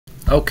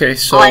Okay,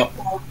 so Like,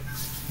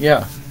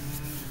 yeah.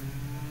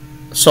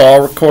 So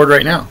I'll record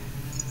right now.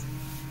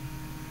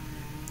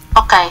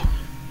 okay.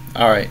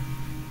 All right.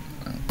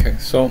 Okay,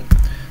 so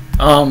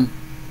let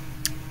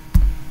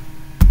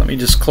me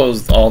just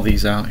close all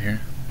these out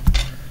here.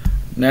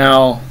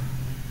 Now,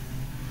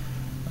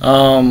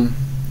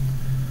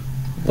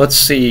 let's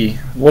see.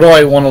 What do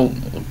I want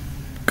to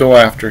go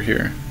after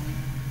here?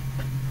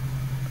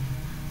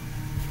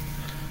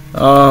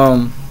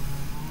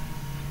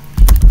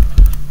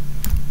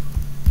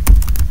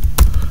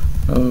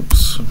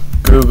 Oops.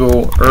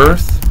 Google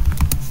Earth.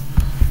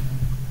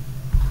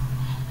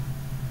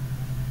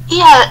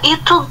 Yeah,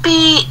 it would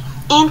be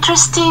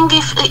interesting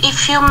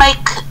if you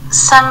make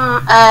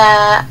some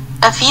a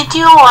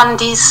video on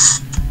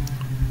this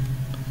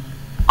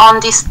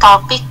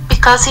topic,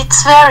 because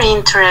it's very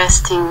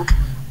interesting.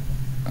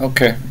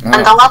 Okay.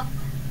 And a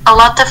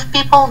lot of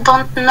people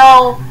don't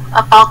know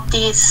about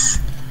this.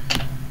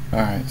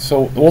 Alright,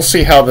 so we'll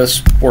see how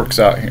this works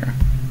out here.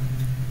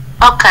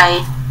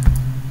 Okay.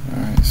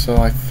 Alright, so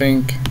I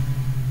think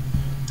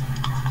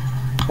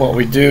what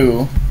we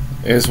do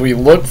is we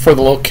look for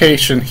the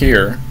location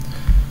here.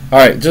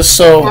 Alright, just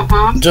so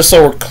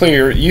we're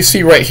clear, you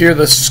see right here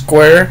this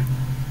square?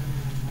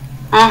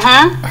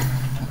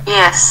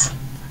 Yes.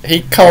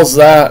 He calls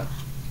that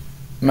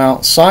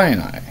Mount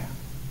Sinai.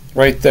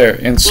 Right there.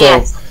 And so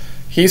yes.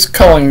 He's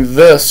calling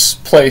this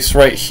place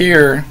right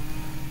here,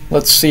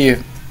 let's see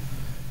if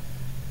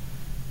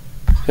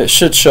it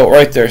should show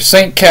right there,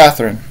 St.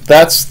 Catherine.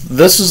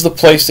 This is the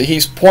place that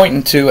he's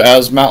pointing to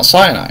as Mount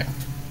Sinai.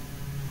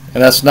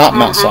 And that's not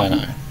Mount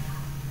Sinai.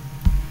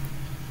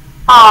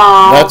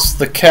 Oh. That's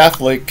the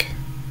Catholic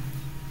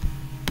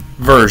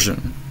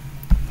version.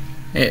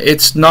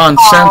 It's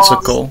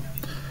nonsensical.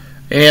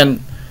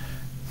 And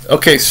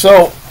okay,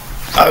 so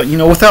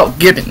without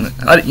getting,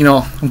 I'm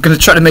going to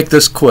try to make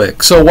this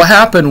quick. So what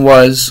happened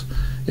was,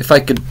 if I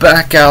could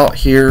back out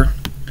here.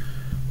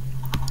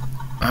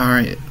 All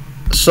right.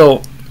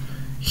 So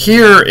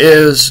here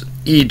is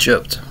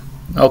Egypt.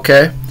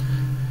 Okay.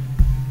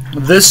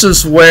 This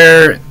is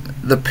where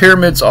the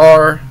pyramids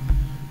are.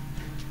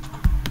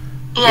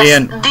 Yes,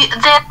 and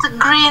that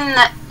green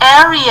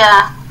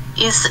area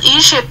is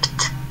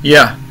Egypt.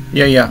 Yeah.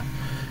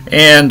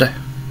 And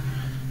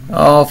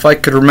if I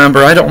could remember,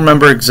 I don't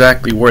remember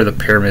exactly where the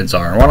pyramids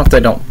are. Why don't they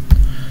don't?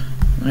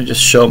 They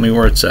just show me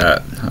where it's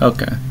at.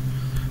 Okay.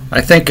 I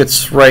think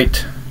it's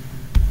right.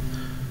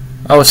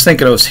 I was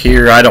thinking it was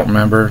here. I don't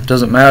remember.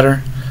 Doesn't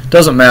matter.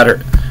 Doesn't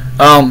matter.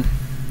 And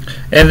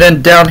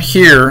then down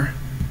here.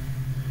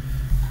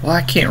 Well,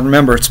 I can't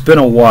remember. It's been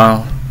a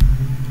while.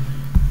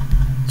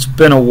 It's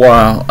been a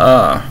while.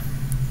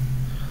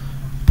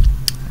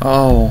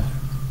 Oh.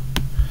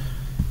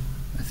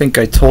 I think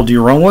I told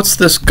you wrong. What's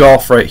this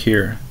gulf right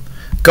here?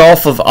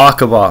 Gulf of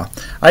Aqaba.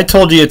 I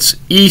told you it's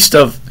east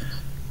of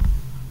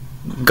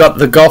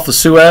the Gulf of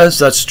Suez.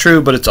 That's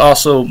true, but it's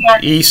also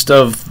east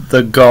of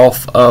the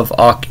Gulf of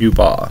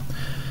Aqaba.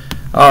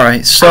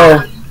 Alright,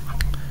 so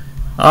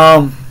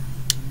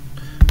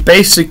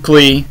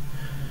basically,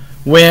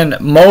 when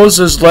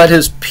Moses led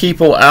his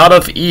people out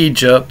of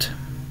Egypt,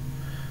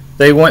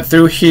 they went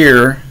through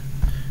here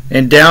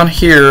and down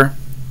here,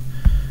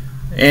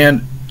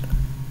 and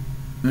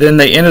then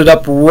they ended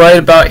up right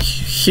about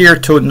here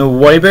to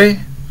Nuweiba.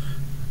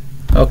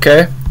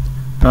 Okay.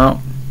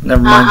 Oh,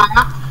 never mind.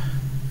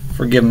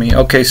 Forgive me.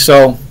 Okay,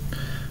 so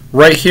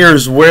right here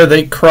is where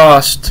they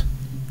crossed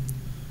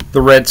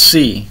the Red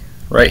Sea.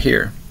 Right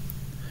here.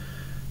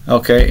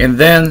 Okay, and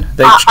then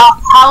they.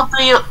 How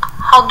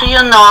do you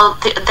know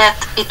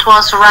that it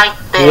was right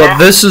there? Well,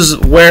 this is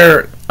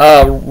where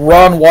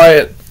Ron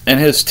Wyatt and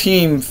his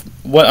team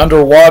went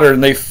underwater,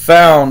 and they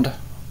found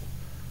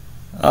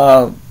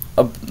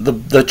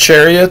the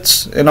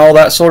chariots and all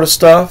that sort of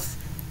stuff.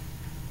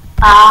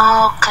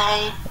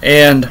 Okay.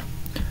 And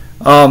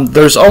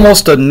there's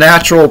almost a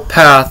natural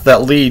path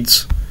that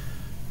leads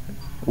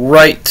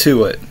right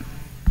to it.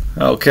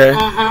 Okay?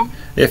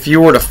 If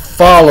you were to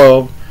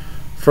follow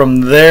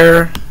from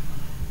there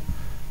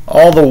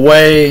all the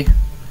way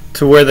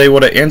to where they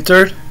would have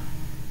entered,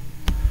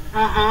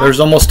 there's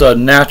almost a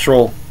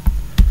natural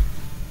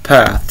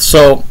path.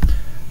 So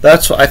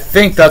I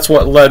think that's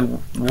what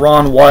led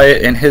Ron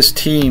Wyatt and his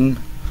team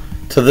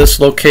to this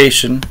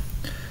location.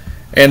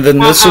 And then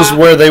this is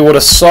where they would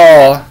have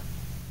saw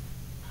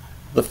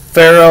the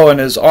Pharaoh and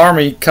his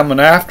army coming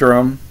after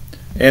him,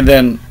 and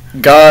then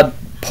God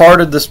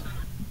parted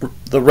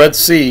the Red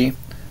Sea,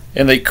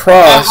 and they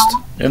crossed,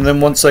 and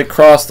then once they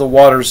crossed, the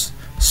waters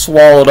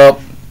swallowed up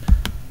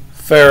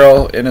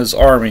Pharaoh and his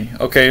army.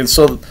 Okay, and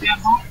so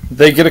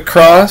they get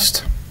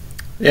across,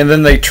 and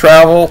then they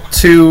travel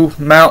to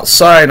Mount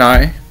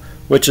Sinai,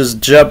 which is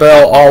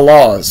Jebel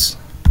Allah's,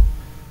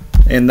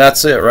 and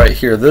that's it right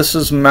here. This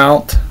is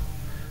Mount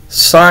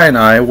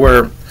Sinai,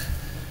 where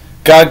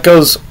God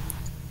goes.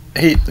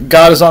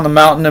 God is on the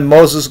mountain, and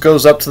Moses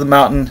goes up to the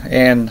mountain,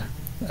 and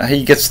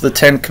he gets the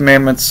 10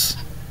 Commandments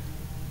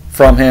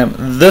from him.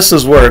 This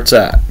is where it's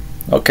at.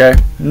 Okay,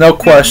 no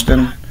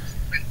question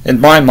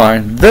in my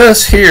mind.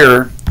 This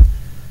here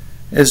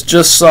is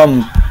just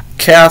some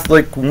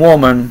Catholic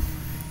woman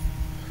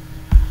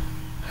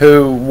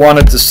who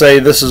wanted to say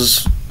this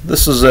is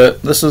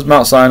it. This is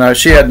Mount Sinai.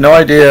 She had no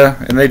idea,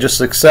 and they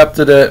just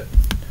accepted it,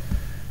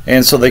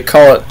 and so they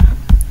call it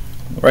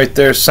right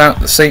there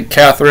St.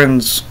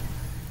 Catherine's,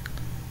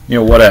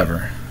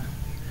 whatever.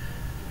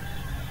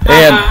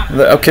 And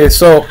okay,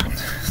 so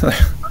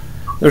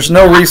there's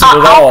no reason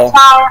at all.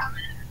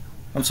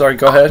 I'm sorry.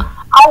 Go ahead.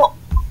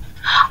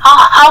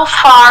 How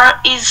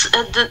far is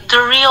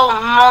the real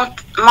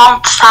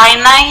Mount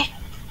Sinai?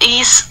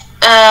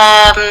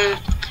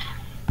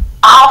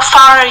 How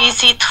far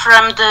is it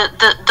from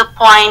the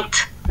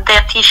point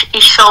that is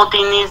showed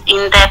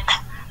in that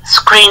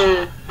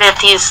screen?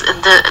 That is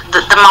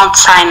the Mount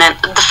Sinai,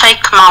 the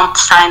fake Mount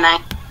Sinai.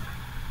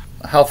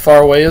 How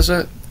far away is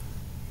it?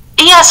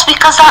 Yes,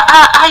 because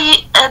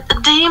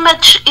the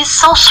image is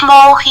so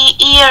small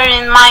here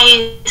in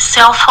my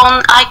cell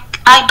phone.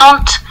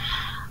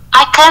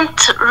 I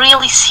can't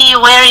really see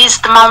where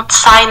is the Mount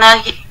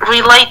Sinai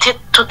related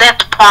to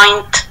that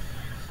point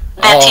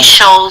that he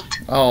showed.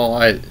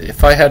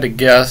 If I had to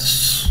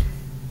guess,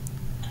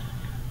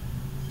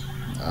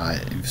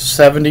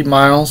 70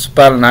 miles,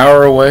 about an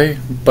hour away.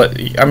 But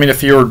I mean,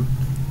 if you'd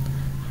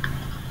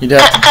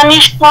have. Can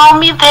you show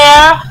me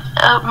there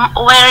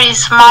where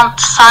is Mount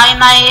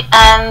Sinai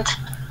and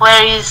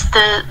where is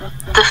the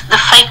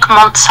fake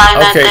Mount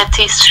Sinai that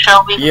is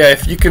showing? Yeah,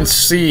 if you can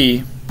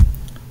see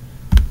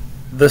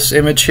this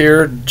image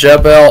here,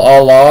 Jebel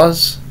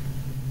Allah's.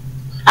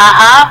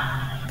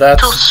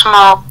 That's too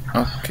small.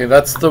 Okay,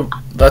 that's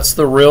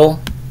the real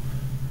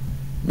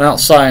Mount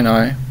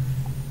Sinai.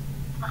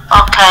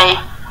 Okay.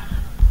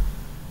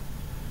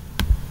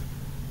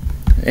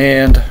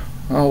 And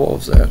what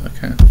was that?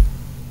 Okay.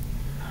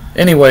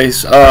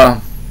 Anyways,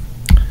 and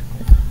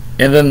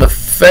then the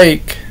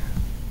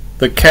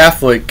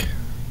Catholic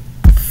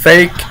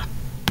fake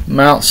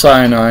Mount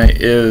Sinai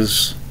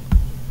is,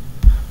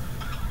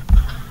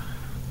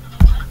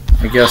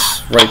 I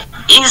guess, right.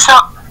 Is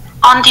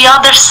on the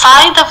other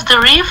side of the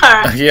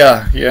river.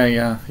 Yeah.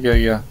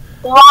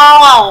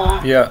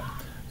 Wow. Yeah,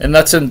 and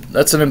that's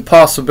an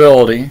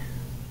impossibility.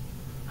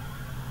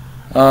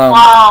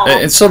 Wow.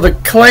 And so the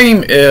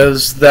claim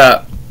is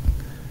that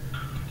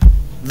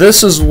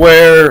this is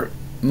where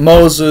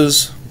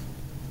Moses,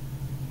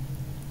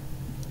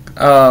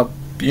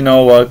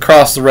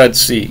 crossed the Red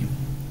Sea.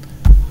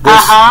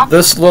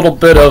 This little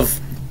bit of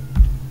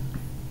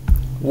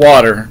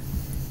water.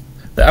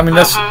 I mean,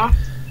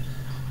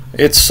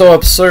 it's so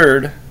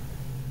absurd,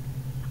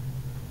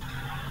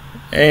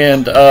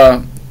 and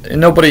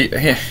nobody.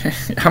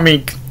 I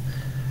mean,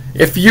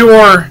 if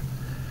you're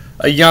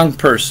a young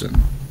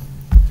person,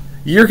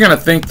 you're gonna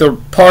think the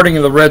parting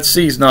of the Red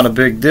Sea is not a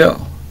big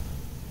deal.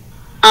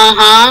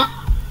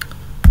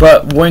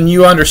 But when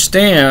you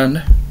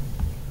understand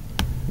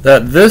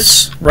that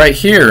this right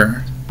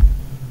here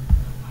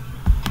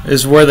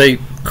is where they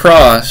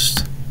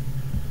crossed,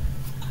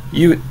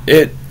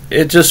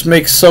 it just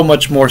makes so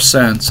much more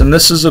sense, and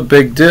this is a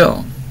big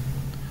deal.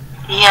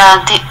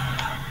 Yeah,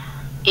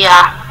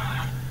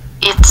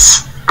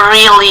 it's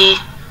really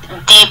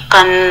deep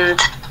and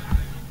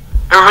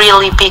a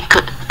really big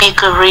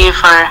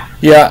river.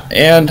 Yeah,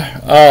 and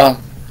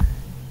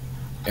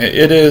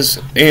it is,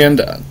 and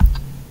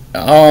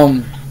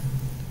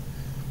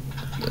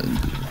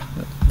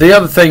the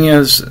other thing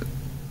is,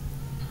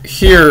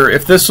 here,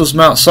 if this was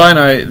Mount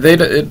Sinai,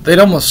 they'd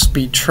almost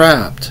be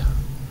trapped.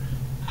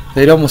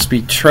 They'd almost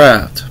be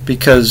trapped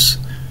because,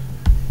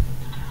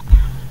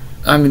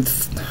 I mean,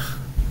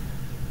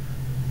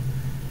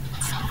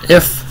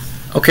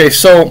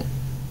 so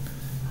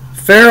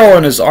Pharaoh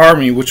and his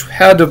army, which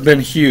had to have been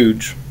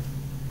huge,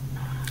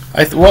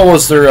 what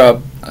was there,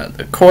 a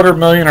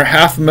 250,000 or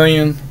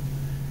 500,000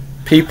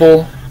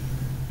 people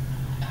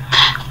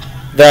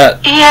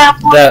that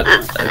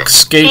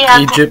escaped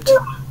Egypt?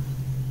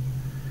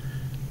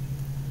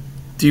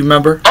 Do you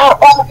remember?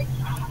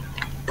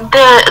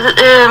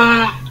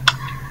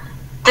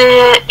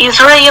 The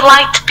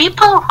Israelite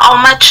people, how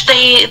much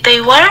they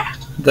were?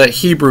 The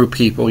Hebrew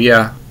people,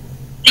 yeah.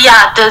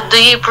 Yeah, the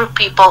Hebrew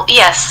people,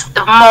 yes,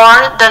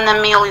 more than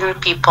 1 million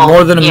people.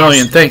 More than a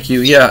million, thank you.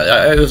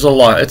 Yeah, it was a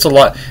lot. It's a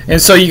lot.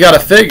 And so you got to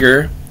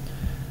figure,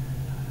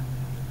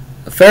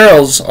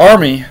 Pharaoh's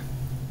army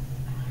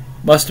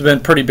must have been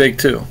pretty big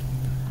too.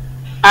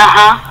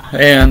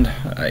 And,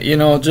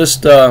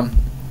 just,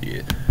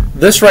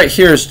 this right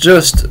here is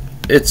just,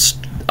 it's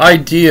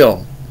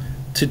ideal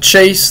to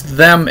chase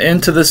them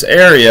into this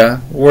area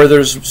where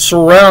there's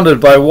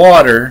surrounded by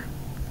water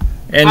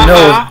and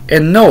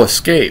no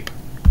escape.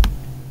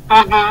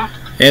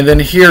 And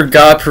then here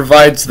God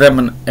provides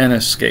them an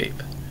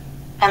escape.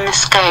 An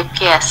escape,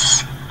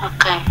 yes.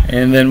 Okay.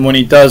 And then when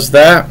he does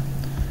that,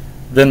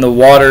 then the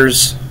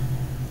waters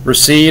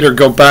recede or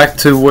go back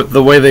to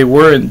the way they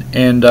were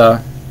and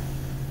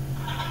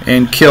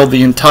kill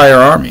the entire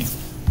army.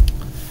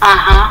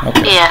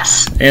 Okay.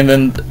 Yes. And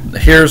then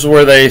here's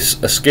where they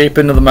escape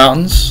into the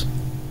mountains.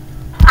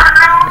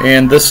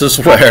 And this is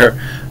where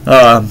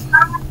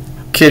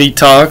Kitty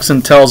talks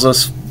and tells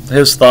us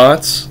his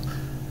thoughts.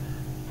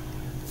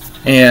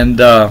 And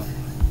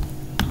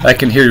I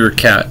can hear your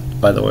cat,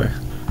 by the way.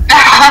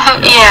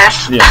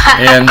 Yes. Yeah.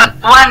 And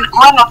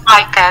one of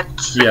my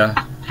cats.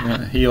 Yeah,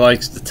 he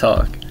likes to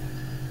talk.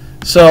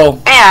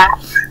 So Yeah.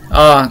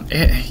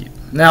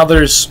 Now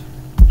there's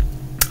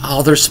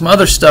some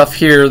other stuff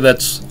here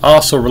that's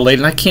also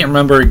related. I can't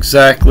remember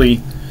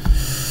exactly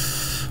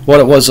what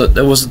it was.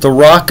 It was the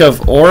Rock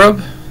of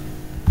Oreb.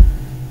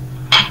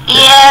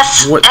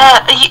 Yes. You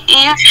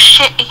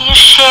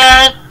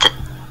shared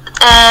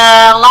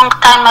a long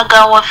time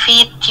ago a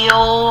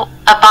video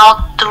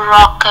about the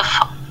Rock of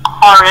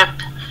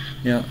Oreb.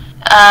 Yeah.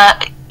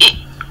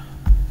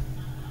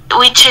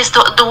 Which is the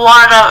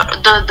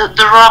water,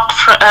 the rock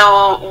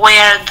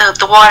where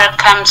the water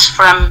comes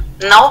from?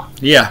 No.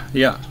 Yeah.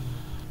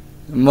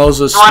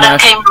 Moses The water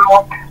smashed. came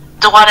out.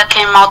 The water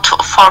came out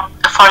for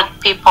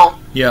people.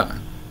 Yeah.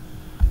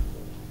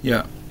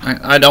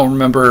 I don't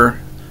remember.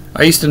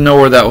 I used to know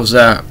where that was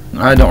at.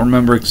 I don't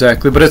remember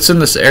exactly, but it's in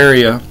this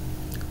area.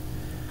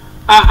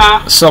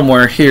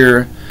 Somewhere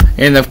here.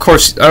 And of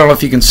course, I don't know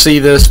if you can see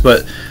this,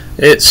 but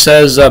it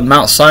says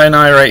Mount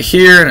Sinai right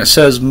here, and it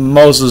says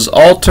Moses'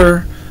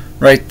 altar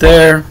right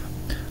there.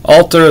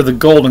 Altar of the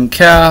golden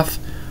calf.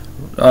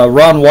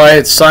 Ron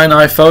Wyatt's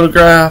Sinai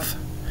photograph.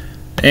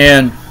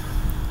 And,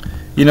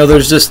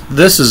 there's just,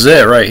 this is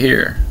it right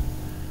here.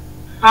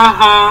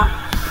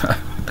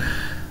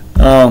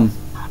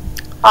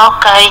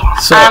 Okay.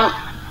 So,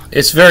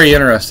 it's very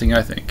interesting,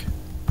 I think.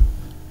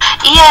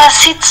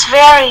 Yes, it's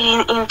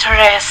very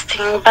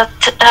interesting, but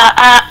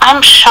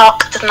I'm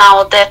shocked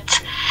now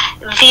that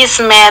this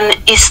man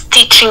is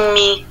teaching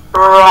me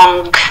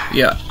wrong.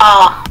 Yeah.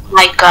 Oh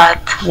my God.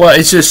 Well,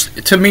 it's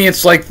just, to me,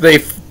 it's like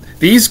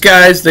these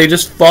guys, they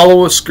just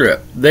follow a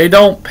script. They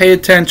don't pay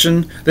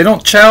attention. They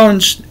don't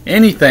challenge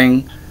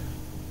anything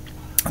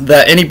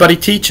that anybody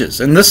teaches.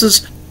 And this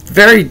is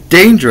very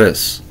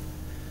dangerous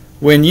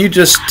when you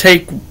just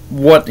take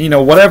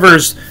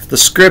whatever's the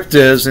script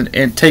is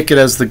and take it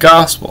as the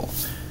gospel.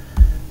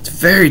 It's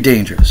very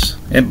dangerous.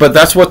 But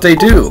that's what they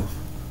do.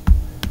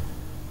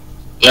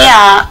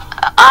 Yeah,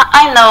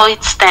 I know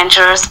it's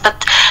dangerous,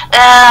 but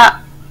I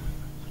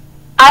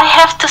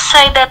have to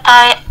say that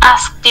I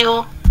asked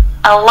you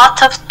a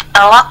lot of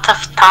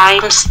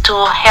times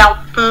to help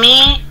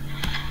me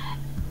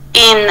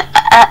in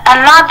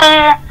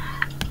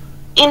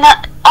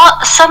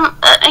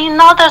in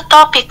other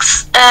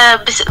topics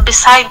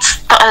besides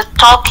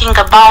talking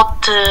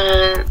about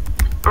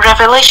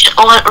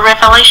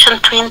Revelation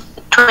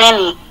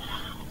 20.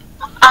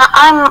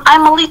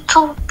 I'm a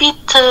little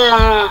bit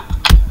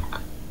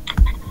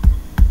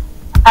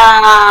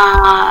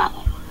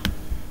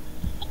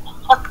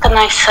what can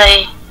I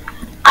say?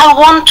 I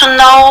want to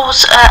know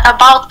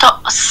about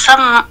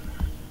some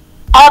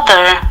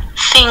other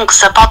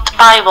things about the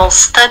Bible,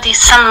 study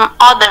some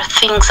other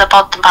things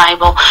about the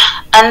Bible,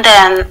 and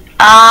then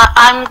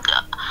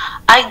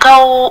I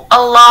go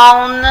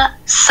alone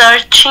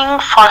searching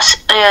for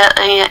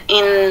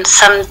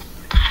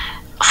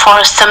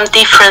some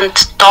different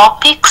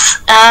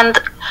topics, and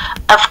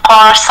of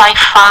course I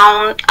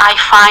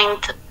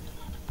find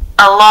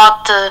a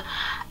lot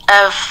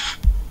of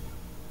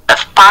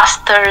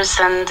pastors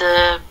and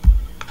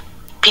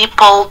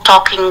people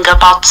talking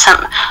about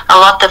a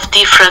lot of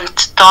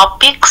different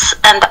topics,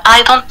 and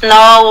I don't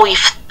know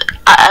if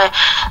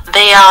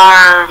they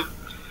are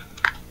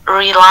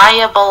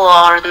reliable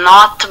or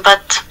not,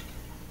 but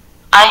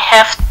I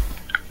have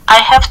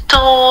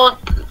to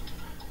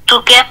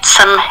get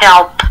some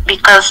help,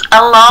 because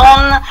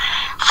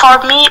for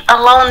me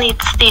alone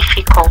it's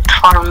difficult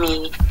for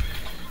me.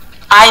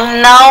 I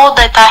know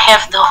that I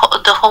have the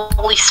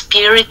Holy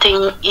Spirit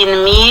in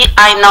me.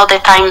 I know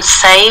that I'm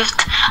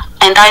saved,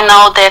 and I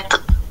know that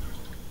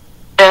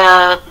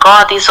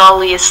God is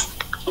always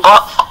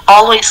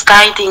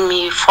guiding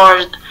me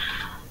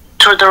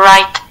to the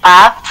right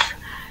path.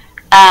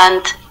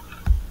 And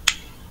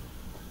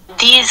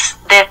this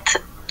that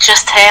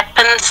just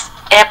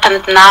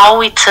happened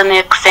now, it's an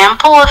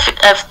example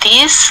of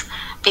this,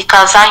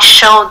 because I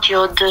showed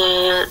you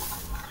the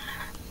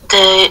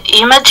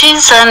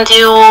images, and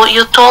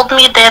you told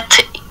me that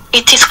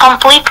it is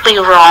completely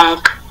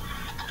wrong.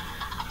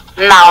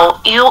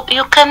 Now you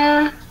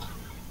can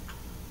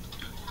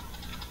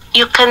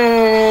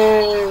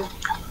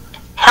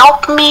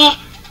help me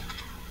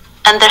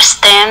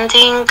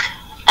understanding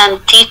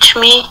and teach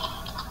me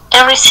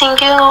everything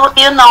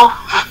you know.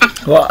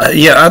 Well,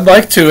 yeah, I'd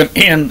like to,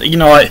 and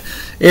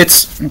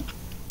it's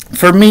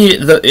for me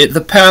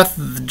the path,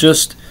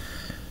 just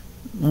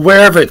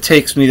wherever it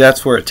takes me,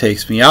 that's where it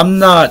takes me. I'm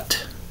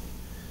not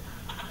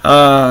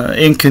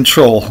in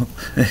control,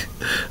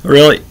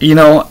 really.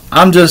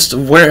 I'm just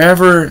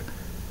wherever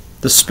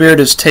the Spirit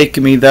is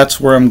taking me, that's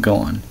where I'm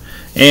going.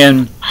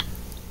 And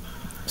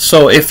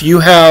so if you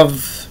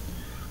have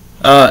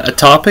a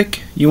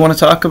topic you want to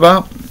talk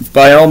about,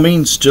 by all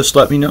means, just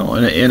let me know,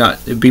 and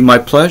it'd be my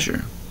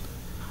pleasure.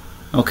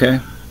 Okay?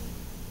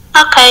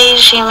 Okay,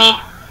 Jimmy.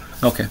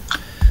 Okay.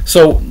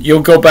 So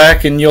you'll go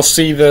back and you'll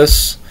see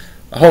this,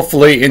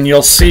 hopefully, and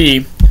you'll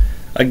see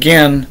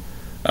again,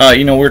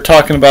 we're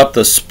talking about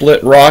the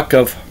split rock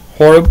of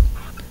Horeb,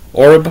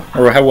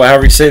 or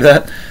however you say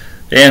that.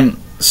 And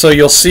so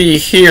you'll see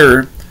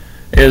here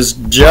is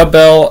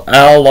Jebel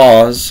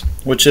al-Lawz,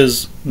 which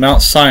is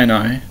Mount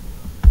Sinai,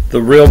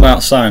 the real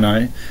Mount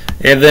Sinai.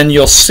 And then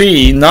you'll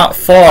see not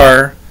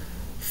far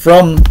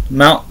from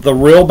the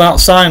real Mount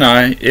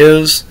Sinai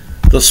is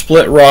the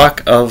split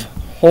rock of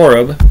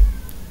Horeb.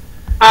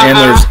 And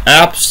there's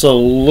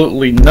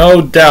absolutely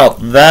no doubt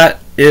that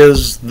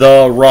is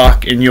the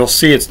rock, and you'll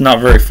see it's not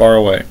very far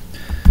away.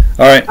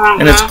 Alright,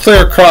 and it's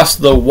clear across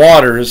the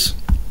waters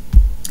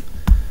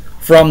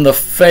from the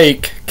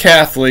fake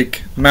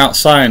Catholic Mount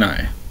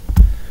Sinai.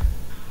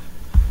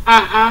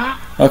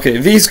 Okay,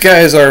 these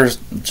guys are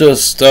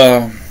just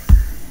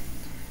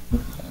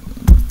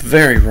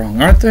very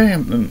wrong, aren't they?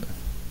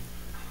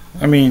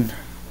 I mean,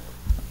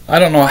 I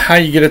don't know how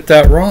you get it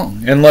that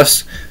wrong,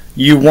 unless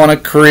you want to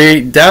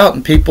create doubt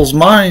in people's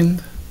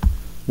mind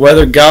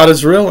whether God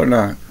is real or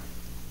not.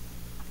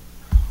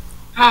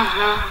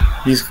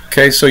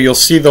 Okay, so you'll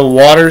see the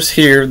waters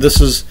here. This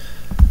is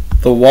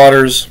the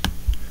waters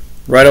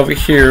right over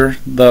here.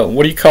 The,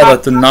 what do you call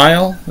that? The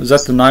Nile? Is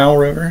that the Nile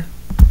River?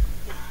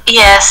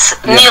 Yes,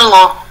 yeah.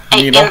 Nilo.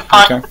 Nilo? In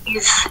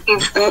Portuguese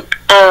is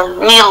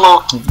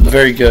Nilo.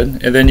 Very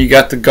good. And then you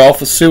got the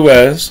Gulf of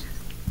Suez.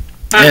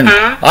 And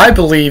I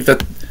believe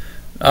that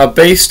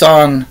based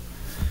on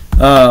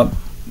the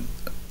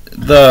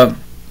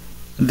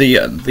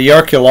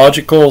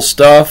archaeological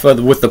stuff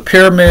with the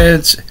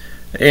pyramids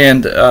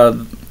and to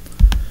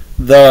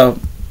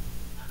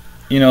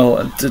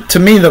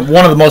me,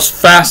 one of the most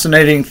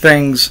fascinating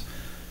things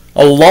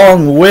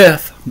along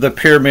with the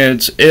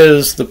pyramids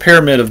is the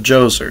pyramid of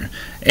Djoser,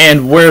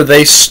 and where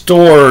they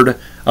stored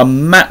I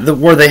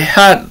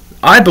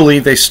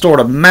believe they stored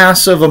a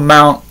massive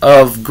amount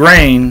of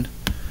grain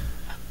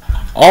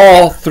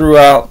all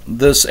throughout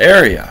this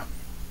area.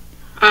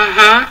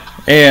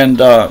 And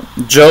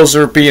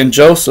Djoser being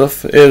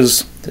Joseph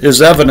is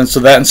evidence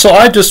of that. And so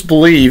I just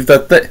believe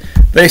that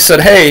they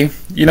said, hey,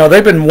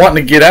 they've been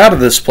wanting to get out of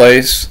this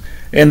place,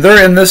 and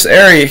they're in this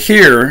area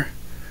here.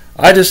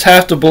 I just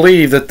have to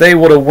believe that they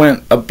would have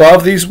went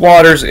above these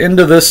waters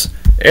into this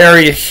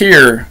area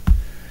here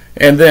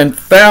and then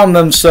found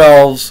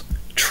themselves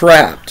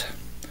trapped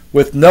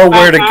with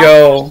nowhere to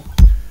go.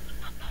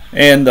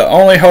 And the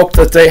only hope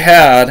that they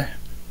had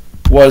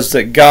was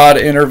that God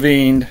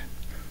intervened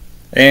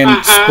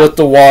and split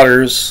the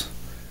waters.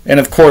 And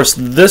of course,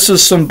 this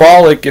is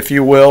symbolic, if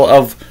you will,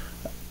 of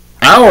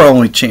our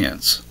only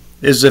chance,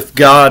 is if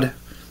God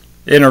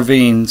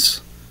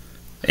intervenes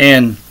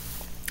and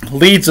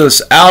leads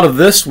us out of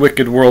this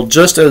wicked world,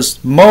 just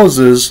as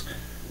Moses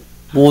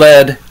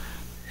led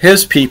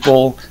his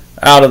people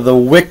out of the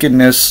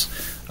wickedness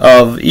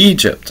of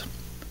Egypt.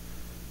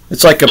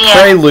 It's like a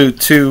prelude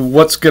to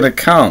what's going to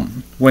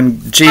come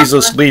when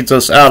Jesus leads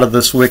us out of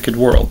this wicked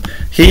world.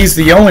 He's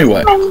the only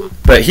way,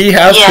 but he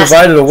has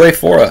provided a way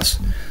for us.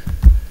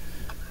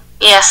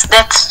 Yes,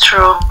 that's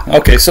true.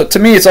 Okay, so to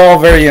me it's all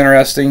very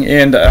interesting,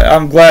 and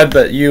I'm glad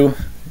that you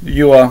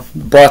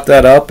brought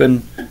that up,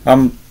 and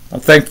I'm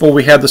thankful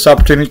we had this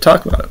opportunity to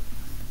talk about it.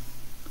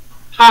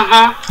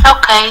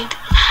 Okay.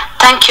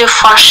 Thank you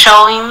for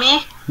showing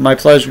me. My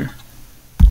pleasure.